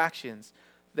 distractions.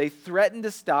 They threaten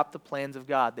to stop the plans of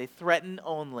God. They threaten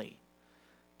only.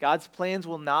 God's plans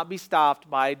will not be stopped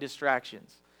by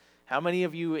distractions. How many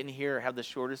of you in here have the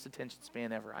shortest attention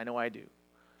span ever? I know I do.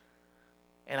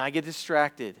 And I get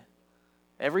distracted.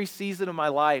 Every season of my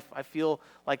life, I feel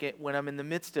like when I'm in the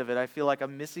midst of it, I feel like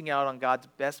I'm missing out on God's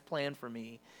best plan for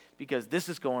me because this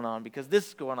is going on, because this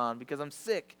is going on, because I'm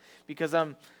sick, because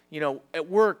I'm, at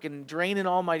work and draining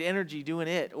all my energy doing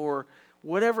it, or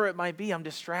whatever it might be. I'm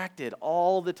distracted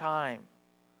all the time.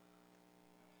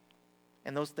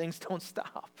 And those things don't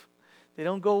stop. They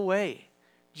don't go away.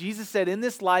 Jesus said, in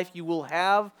this life you will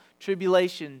have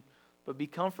tribulation, but be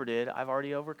comforted. I've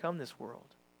already overcome this world.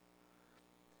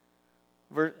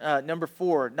 Number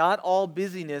four, not all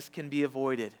busyness can be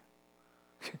avoided.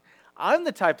 I'm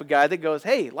the type of guy that goes,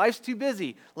 hey, life's too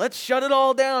busy. Let's shut it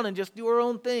all down and just do our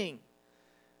own thing.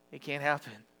 It can't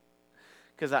happen.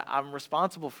 Because I'm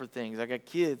responsible for things. I got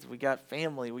kids, we got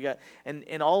family,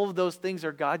 and all of those things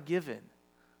are God-given.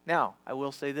 Now, I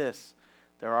will say this.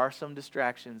 There are some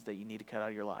distractions that you need to cut out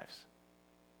of your lives.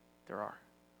 There are.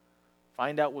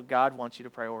 Find out what God wants you to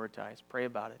prioritize. Pray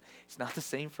about it. It's not the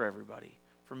same for everybody.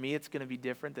 For me, it's going to be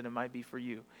different than it might be for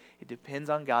you. It depends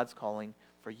on God's calling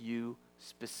for you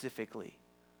specifically.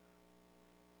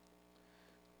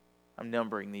 I'm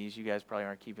numbering these. You guys probably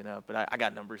aren't keeping up, but I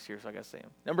got numbers here, so I got to say them.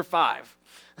 Number 5.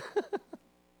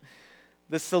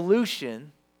 The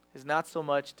solution is not so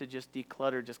much to just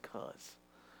declutter just because,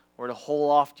 or to hole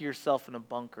off to yourself in a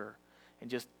bunker and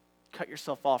just cut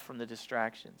yourself off from the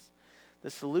distractions. The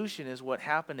solution is what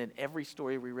happened in every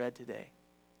story we read today.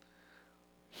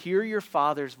 Hear your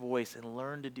Father's voice and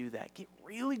learn to do that. Get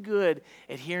really good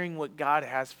at hearing what God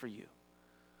has for you.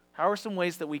 How are some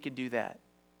ways that we can do that?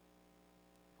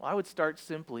 Well, I would start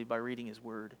simply by reading His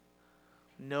Word.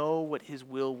 Know what His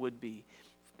will would be.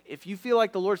 If you feel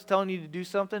like the Lord's telling you to do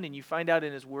something and you find out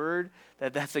in His Word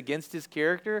that that's against His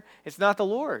character, it's not the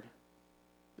Lord.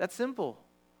 That's simple.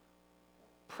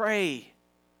 Pray.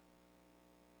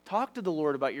 Talk to the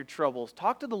Lord about your troubles.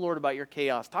 Talk to the Lord about your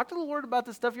chaos. Talk to the Lord about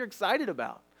the stuff you're excited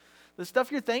about, the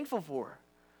stuff you're thankful for.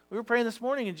 We were praying this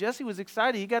morning, and Jesse was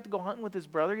excited. He got to go hunting with his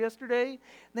brother yesterday, and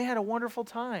they had a wonderful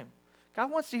time.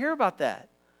 God wants to hear about that.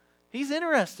 He's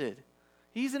interested.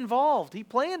 He's involved. He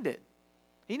planned it.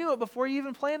 He knew it before you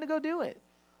even planned to go do it.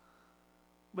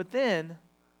 But then,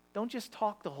 don't just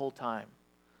talk the whole time.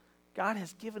 God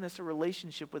has given us a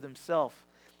relationship with Himself,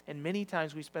 and many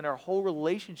times we spend our whole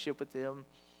relationship with Him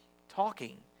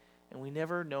talking, and we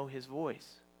never know His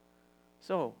voice.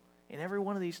 So, in every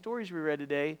one of these stories we read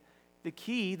today, the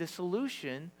key, the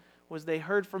solution, was they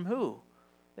heard from who?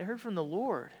 They heard from the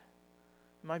Lord.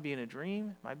 It might be in a dream.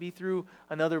 It might be through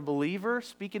another believer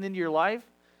speaking into your life.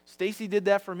 Stacy did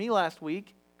that for me last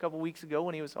week, a couple weeks ago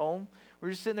when he was home. We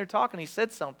were just sitting there talking. He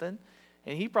said something,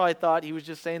 and he probably thought he was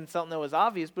just saying something that was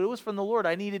obvious, but it was from the Lord.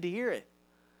 I needed to hear it.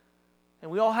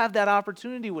 And we all have that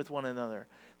opportunity with one another.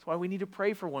 That's why we need to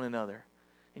pray for one another.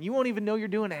 And you won't even know you're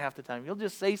doing it half the time. You'll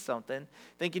just say something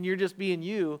thinking you're just being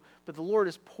you, but the Lord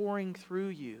is pouring through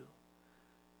you.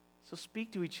 So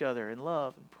speak to each other in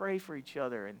love and pray for each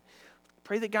other and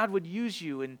pray that God would use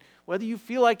you. And whether you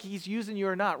feel like He's using you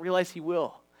or not, realize He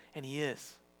will. And He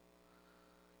is.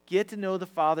 Get to know the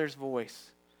Father's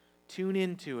voice. Tune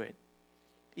into it.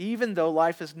 Even though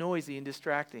life is noisy and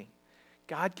distracting,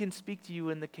 God can speak to you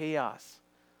in the chaos.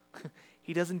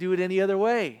 He doesn't do it any other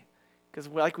way. Because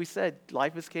like we said,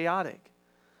 life is chaotic.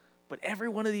 But every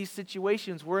one of these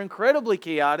situations were incredibly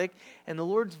chaotic, and the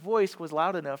Lord's voice was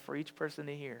loud enough for each person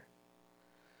to hear.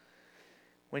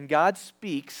 When God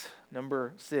speaks,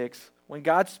 number 6, when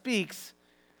God speaks,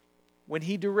 when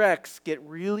He directs, get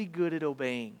really good at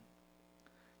obeying.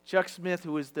 Chuck Smith,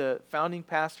 who was the founding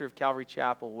pastor of Calvary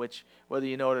Chapel, which, whether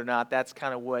you know it or not, that's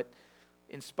kind of what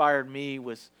inspired me,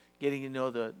 was getting to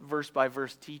know the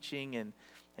verse-by-verse teaching and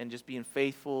just being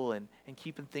faithful and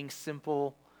keeping things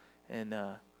simple.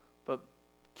 But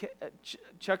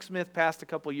Chuck Smith passed a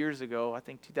couple years ago, I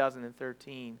think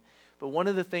 2013. But one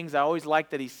of the things I always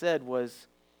liked that he said was,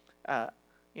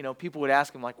 people would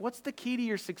ask him, like, what's the key to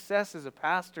your success as a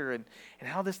pastor and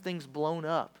how this thing's blown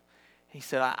up? He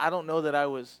said, I don't know that I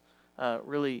was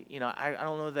really, I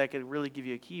don't know that I could really give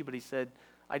you a key, but he said,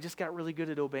 I just got really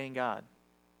good at obeying God.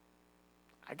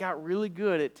 I got really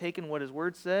good at taking what His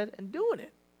Word said and doing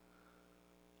it.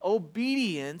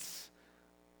 Obedience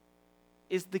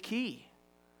is the key.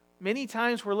 Many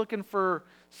times we're looking for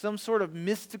some sort of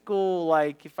mystical,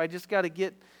 like, if I just got to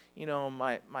get,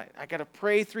 I got to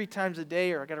pray 3 times a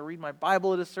day, or I got to read my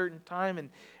Bible at a certain time, and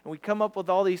we come up with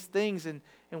all these things, and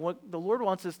what the Lord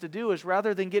wants us to do is,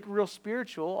 rather than get real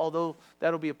spiritual, although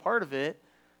that'll be a part of it,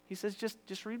 He says,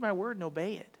 just read my Word and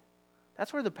obey it.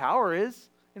 That's where the power is,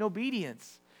 in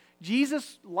obedience.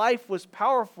 Jesus' life was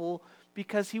powerful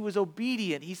because He was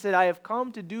obedient. He said, I have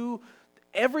come to do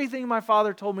everything my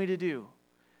Father told me to do.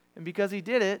 And because He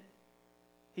did it,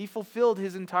 He fulfilled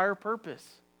His entire purpose.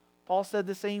 Paul said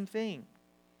the same thing.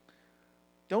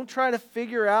 Don't try to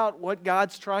figure out what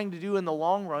God's trying to do in the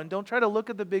long run. Don't try to look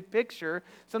at the big picture.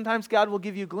 Sometimes God will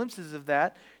give you glimpses of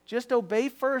that. Just obey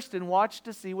first and watch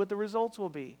to see what the results will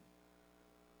be.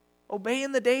 Obey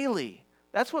in the daily.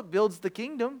 That's what builds the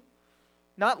kingdom.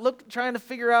 Not trying to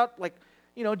figure out,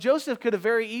 Joseph could have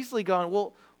very easily gone,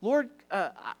 well, Lord,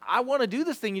 I want to do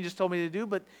this thing you just told me to do,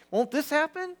 but won't this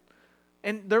happen?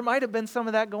 And there might have been some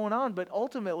of that going on, but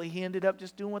ultimately he ended up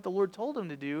just doing what the Lord told him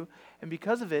to do, and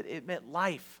because of it, it meant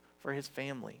life for his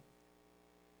family.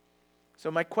 So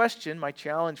my question, my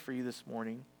challenge for you this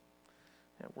morning,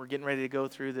 we're getting ready to go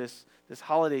through this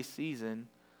holiday season.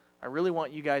 I really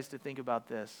want you guys to think about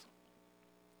this.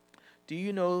 Do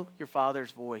you know your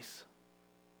Father's voice?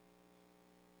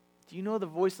 Do you know the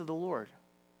voice of the Lord?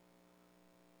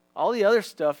 All the other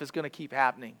stuff is going to keep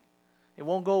happening. It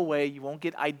won't go away. You won't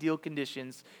get ideal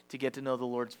conditions to get to know the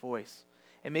Lord's voice.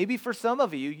 And maybe for some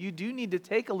of you, you do need to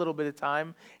take a little bit of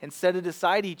time and set it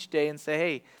aside each day and say,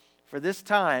 hey, for this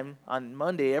time on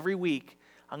Monday every week,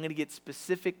 I'm going to get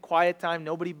specific quiet time.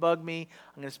 Nobody bug me.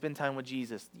 I'm going to spend time with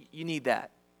Jesus. You need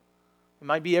that. It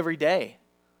might be every day.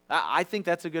 I think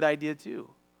that's a good idea too.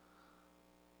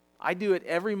 I do it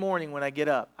every morning when I get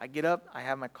up. I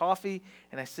have my coffee,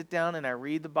 and I sit down and I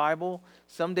read the Bible.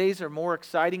 Some days are more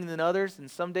exciting than others,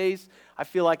 and some days I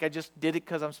feel like I just did it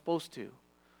because I'm supposed to.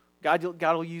 God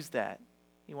will use that.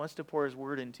 He wants to pour His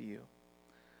Word into you.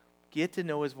 Get to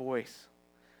know His voice.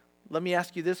 Let me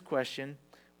ask you this question.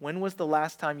 When was the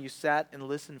last time you sat and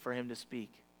listened for Him to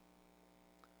speak?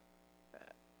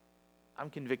 I'm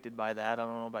convicted by that. I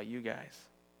don't know about you guys.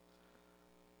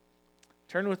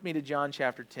 Turn with me to John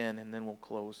chapter 10, and then we'll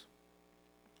close.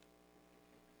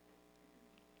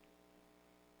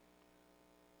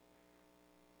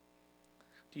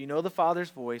 Do you know the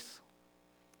Father's voice?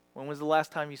 When was the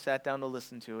last time you sat down to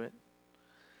listen to it?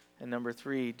 And number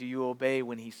 3, do you obey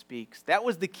when He speaks? That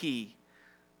was the key.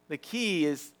 The key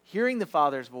is hearing the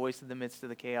Father's voice in the midst of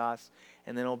the chaos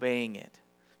and then obeying it.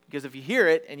 Because if you hear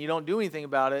it and you don't do anything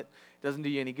about it, it doesn't do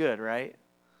you any good, right?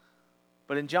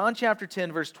 But in John chapter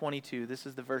 10, verse 22, this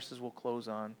is the verses we'll close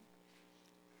on.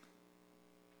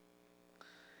 It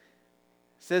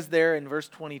says there in verse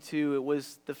 22, it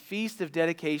was the feast of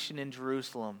dedication in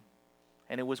Jerusalem,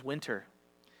 and it was winter.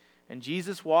 And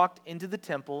Jesus walked into the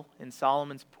temple in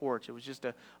Solomon's porch. It was just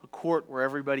a court where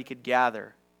everybody could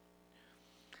gather.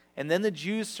 And then the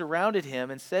Jews surrounded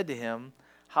Him and said to Him,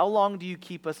 "How long do you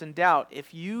keep us in doubt?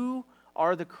 If you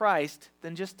are the Christ,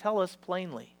 then just tell us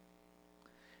plainly."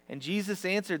 And Jesus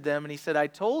answered them, and He said, "I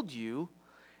told you,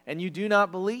 and you do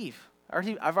not believe."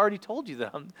 I've already told you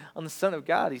that I'm the Son of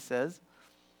God, He says.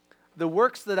 "The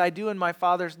works that I do in my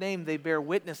Father's name, they bear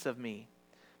witness of me.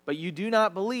 But you do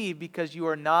not believe because you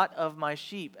are not of my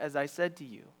sheep, as I said to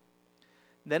you."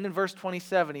 Then in verse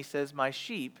 27, He says, "My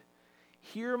sheep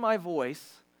hear my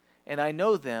voice, and I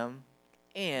know them,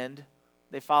 and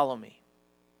they follow me."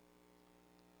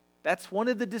 That's one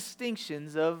of the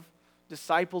distinctions of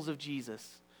disciples of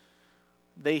Jesus.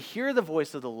 They hear the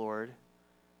voice of the Lord,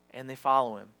 and they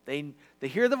follow Him. They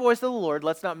hear the voice of the Lord.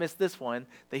 Let's not miss this one.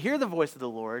 They hear the voice of the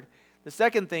Lord. The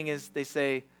second thing is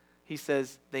He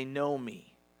says, they know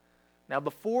me. Now,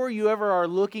 before you ever are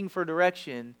looking for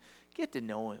direction, get to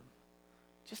know Him.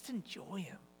 Just enjoy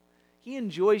Him. He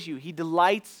enjoys you. He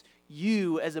delights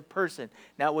you as a person.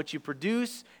 Not what you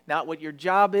produce, not what your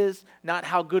job is, not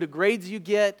how good of grades you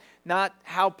get, not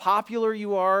how popular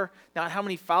you are, not how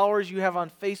many followers you have on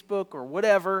Facebook or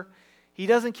whatever. He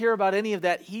doesn't care about any of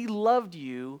that. He loved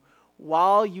you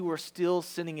while you were still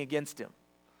sinning against Him.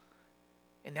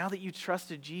 And now that you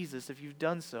trusted Jesus, if you've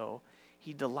done so,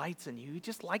 He delights in you. He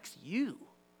just likes you.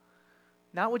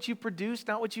 Not what you produce,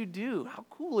 not what you do. How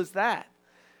cool is that?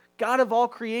 God of all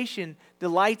creation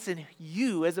delights in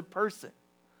you as a person.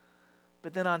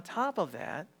 But then on top of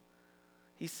that,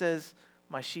 He says,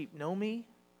 "My sheep know me,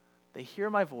 they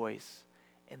hear my voice,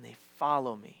 and they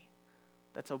follow me."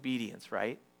 That's obedience,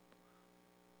 right?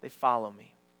 They follow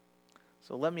me.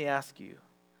 So let me ask you,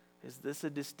 is this a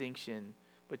distinction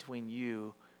between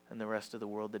you and the rest of the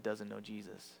world that doesn't know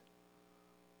Jesus?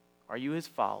 Are you His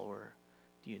follower?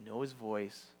 Do you know His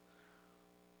voice?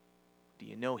 Do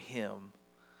you know Him?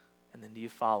 And then do you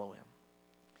follow Him?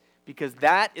 Because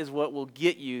that is what will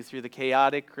get you through the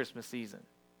chaotic Christmas season.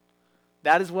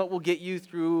 That is what will get you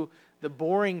through the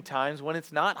boring times when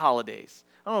it's not holidays.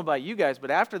 I don't know about you guys, but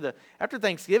after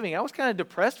Thanksgiving, I was kind of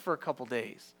depressed for a couple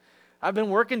days. I've been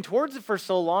working towards it for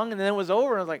so long, and then it was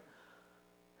over, and I was like,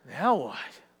 now what?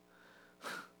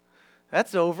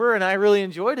 That's over, and I really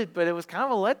enjoyed it, but it was kind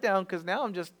of a letdown because now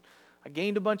I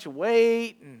gained a bunch of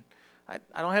weight, and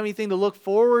I don't have anything to look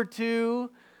forward to.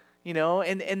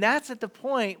 And that's at the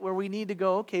point where we need to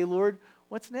go, okay, Lord,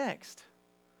 what's next?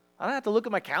 I don't have to look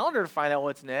at my calendar to find out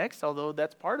what's next, although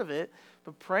that's part of it.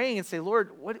 But praying and say,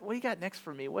 Lord, what do you got next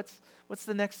for me? What's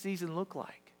the next season look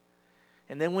like?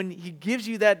 And then when He gives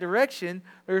you that direction,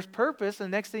 there's purpose,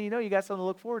 and the next thing you know, you got something to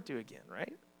look forward to again,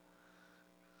 right?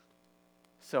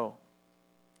 So,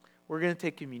 we're going to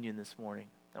take communion this morning.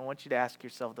 I want you to ask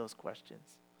yourself those questions.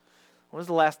 When was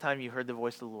the last time you heard the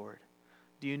voice of the Lord?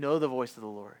 Do you know the voice of the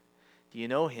Lord? Do you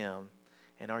know Him?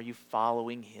 And are you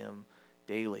following Him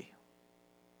daily?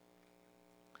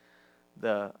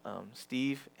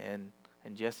 Steve and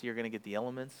Jesse are going to get the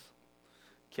elements.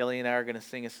 Kelly and I are going to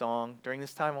sing a song. During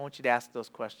this time, I want you to ask those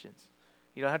questions.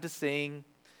 You don't have to sing.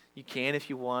 You can if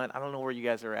you want. I don't know where you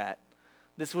guys are at.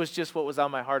 This was just what was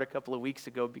on my heart a couple of weeks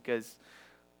ago because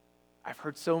I've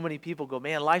heard so many people go,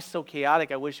 man, life's so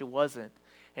chaotic, I wish it wasn't.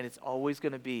 And it's always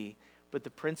going to be. But the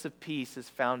Prince of Peace is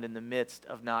found in the midst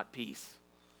of not peace.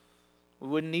 We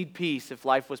wouldn't need peace if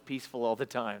life was peaceful all the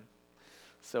time.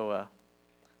 So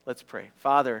let's pray.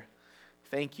 Father,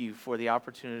 thank you for the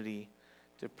opportunity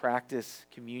to practice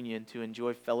communion, to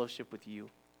enjoy fellowship with you.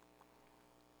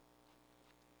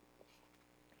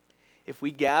 If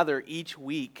we gather each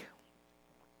week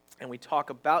and we talk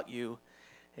about you,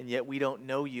 and yet we don't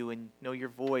know you and know your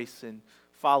voice and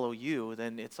follow you,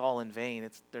 then it's all in vain.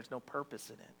 There's no purpose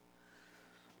in it.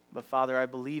 But Father, I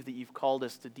believe that you've called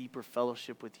us to deeper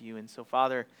fellowship with you. And so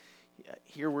Father,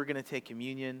 here we're going to take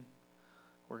communion.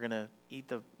 We're going to eat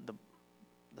the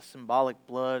symbolic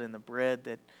blood and the bread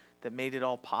that made it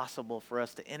all possible for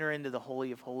us to enter into the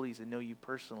Holy of Holies and know you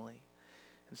personally.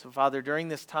 And so Father, during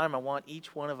this time, I want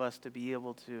each one of us to be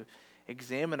able to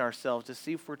examine ourselves to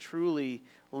see if we're truly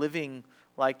living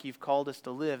like you've called us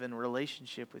to live in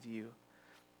relationship with you.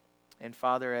 And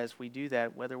Father, as we do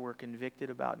that, whether we're convicted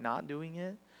about not doing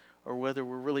it or whether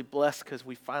we're really blessed because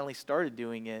we finally started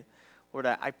doing it, Lord,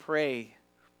 I pray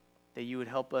that you would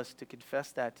help us to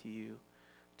confess that to you,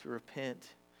 to repent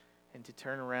and to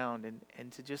turn around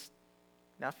and to just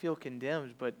not feel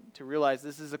condemned, but to realize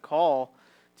this is a call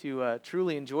to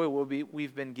truly enjoy what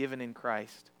we've been given in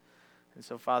Christ. And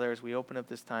so, Father, as we open up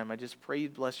this time, I just pray you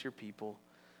bless your people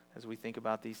as we think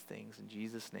about these things. In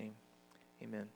Jesus' name, amen.